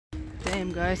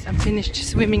Damn guys, I'm finished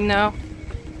swimming now.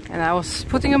 And I was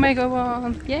putting a makeup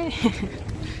on. Yay!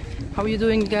 How are you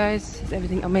doing guys? Is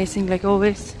everything amazing like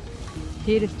always?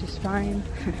 Here is just fine.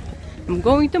 I'm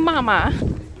going to mama!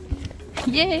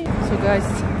 Yay! So guys,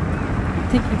 I'm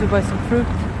thinking to buy some fruit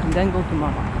and then go to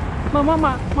mama.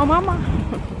 Mama! Mama!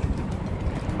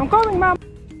 I'm coming mama!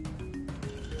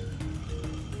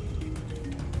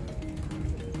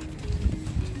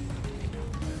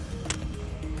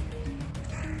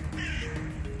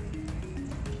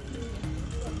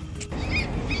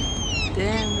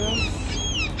 Damn, bro.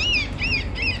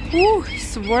 Ooh,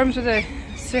 it's warm today.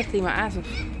 Sweating my ass off.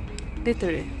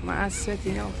 Literally, my ass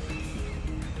sweating off.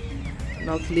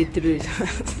 Not literally.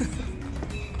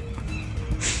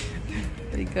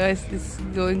 Hey guys, it's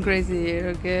going crazy here,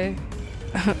 okay?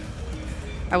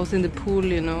 I was in the pool,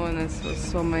 you know, and it was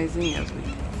so amazing.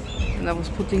 And I was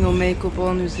putting on makeup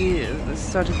on, you see. I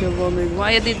started to wondering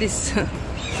why I did this.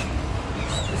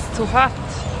 It's too hot.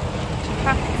 Too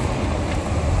hot.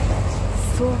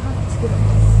 So hot.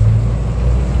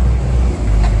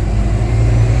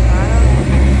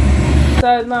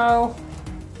 Outside now,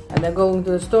 and I'm going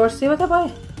to the store. See what I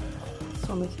buy.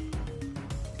 So amazing.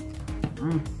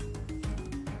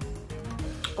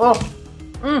 Oh,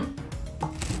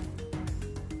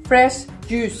 fresh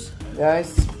juice,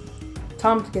 guys.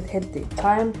 Time to get healthy.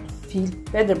 Time to feel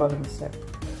better about myself.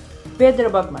 Better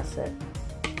about myself.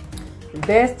 The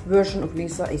best version of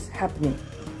Lisa is happening.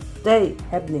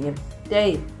 Happening every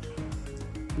day.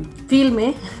 You feel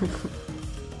me?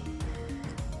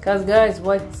 Because guys,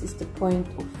 what is the point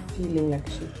of feeling like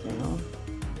shit, you know?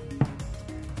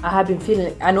 I have been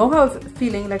feeling, I know how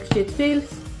feeling like shit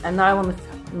feels, and now I want to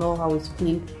know how it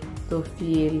feels to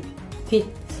feel fit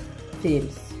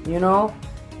feels, you know?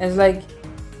 It's like,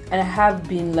 and I have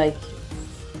been like,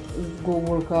 go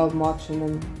work out much, and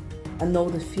then I know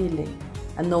the feeling,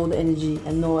 I know the energy,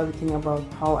 I know everything about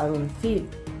how I want to feel.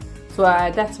 So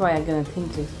that's why I'm gonna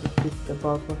think just a bit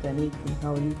about what I'm eating,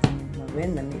 how I'm eating,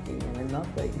 when I'm eating, and I'm not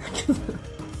eating.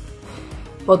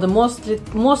 But the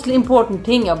mostly important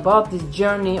thing about this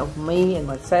journey of me and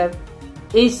myself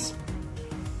is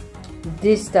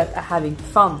this, that I'm having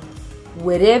fun.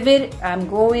 Wherever I'm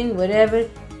going, wherever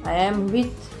I am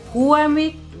with, who I'm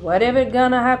with, whatever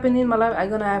gonna happen in my life, I'm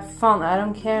gonna have fun. I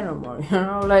don't care no more, you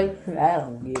know, like, I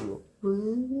don't give a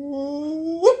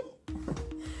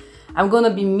I'm gonna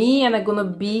be me, and I'm gonna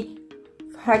be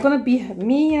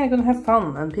me, and I'm gonna have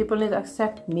fun, and people need to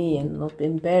accept me and not be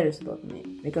embarrassed about me,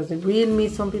 because the real me,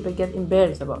 some people get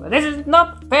embarrassed about it. This is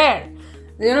not fair.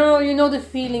 You know the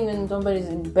feeling when somebody's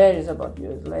embarrassed about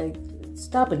you. It's like,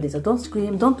 stop it, Lisa. Don't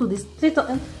scream. Don't do this.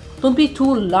 Don't be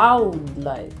too loud.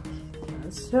 Like,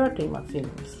 it's hurting my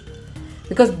feelings.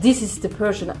 Because this is the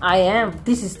person I am.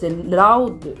 This is the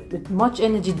loud, with much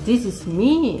energy. This is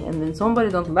me. And when somebody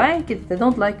don't like it, they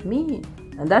don't like me.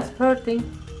 And that's hurting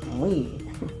me.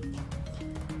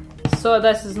 So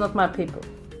this is not my people.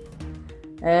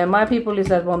 My people is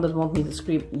that one that want me to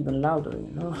scream even louder,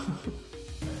 you know.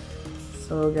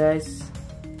 So guys,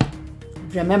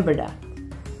 remember that.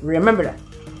 Remember that.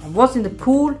 I was in the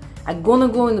pool. I'm gonna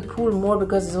go in the pool more,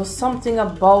 because there was something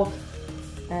about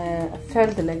I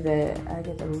felt like I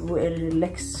get a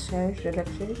relaxation.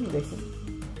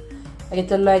 I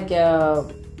get a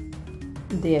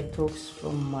detox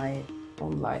from my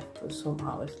own life, or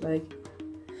somehow it's like,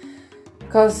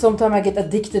 because sometimes I get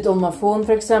addicted on my phone,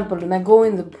 for example, and I go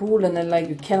in the pool and then like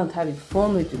you cannot have your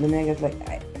phone with you, and I get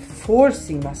like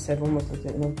forcing myself almost like,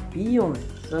 you know, be on it.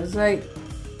 So it's like,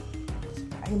 it's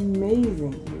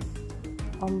amazing to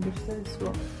understand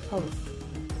so powerful.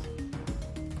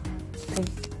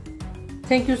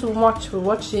 Thank you so much for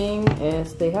watching.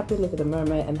 Stay happy, look at the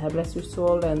mermaid, and have bless your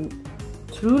soul, and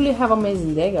truly have an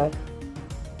amazing day, guys.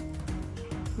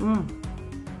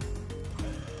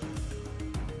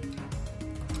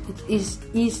 It is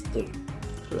Easter.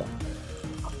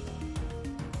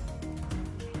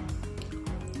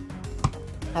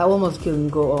 I almost couldn't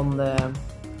go on the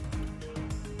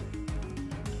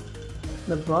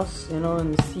bus, you know,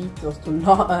 and the seat was too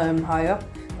high up.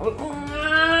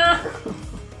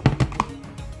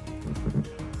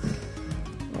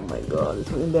 Oh my god, it's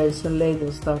so embarrassing. Lady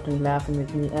was starting laughing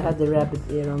with me. I had the rabbit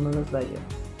ear on, and I was like,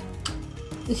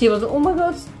 she was, oh my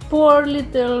god, poor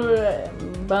little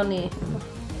bunny.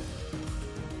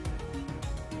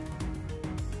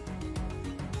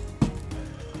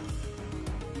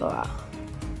 So,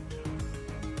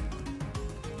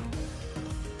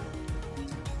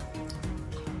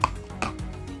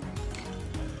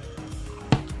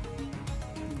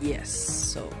 yes,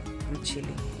 so I'm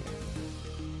chilling here.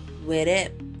 What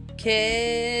up,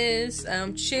 'cause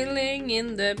I'm chilling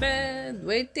in the bed,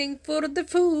 waiting for the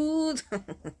food.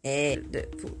 The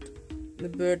food. The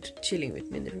bird chilling with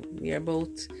me in the room. We are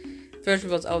both, first we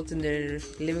was out in the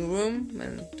living room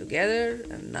and together,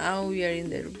 and now we are in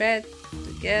their bed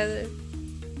together.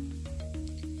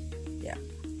 Yeah.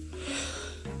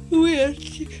 We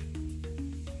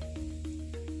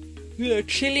are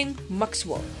chilling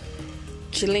Maxwell.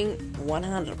 Chilling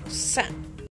 100%.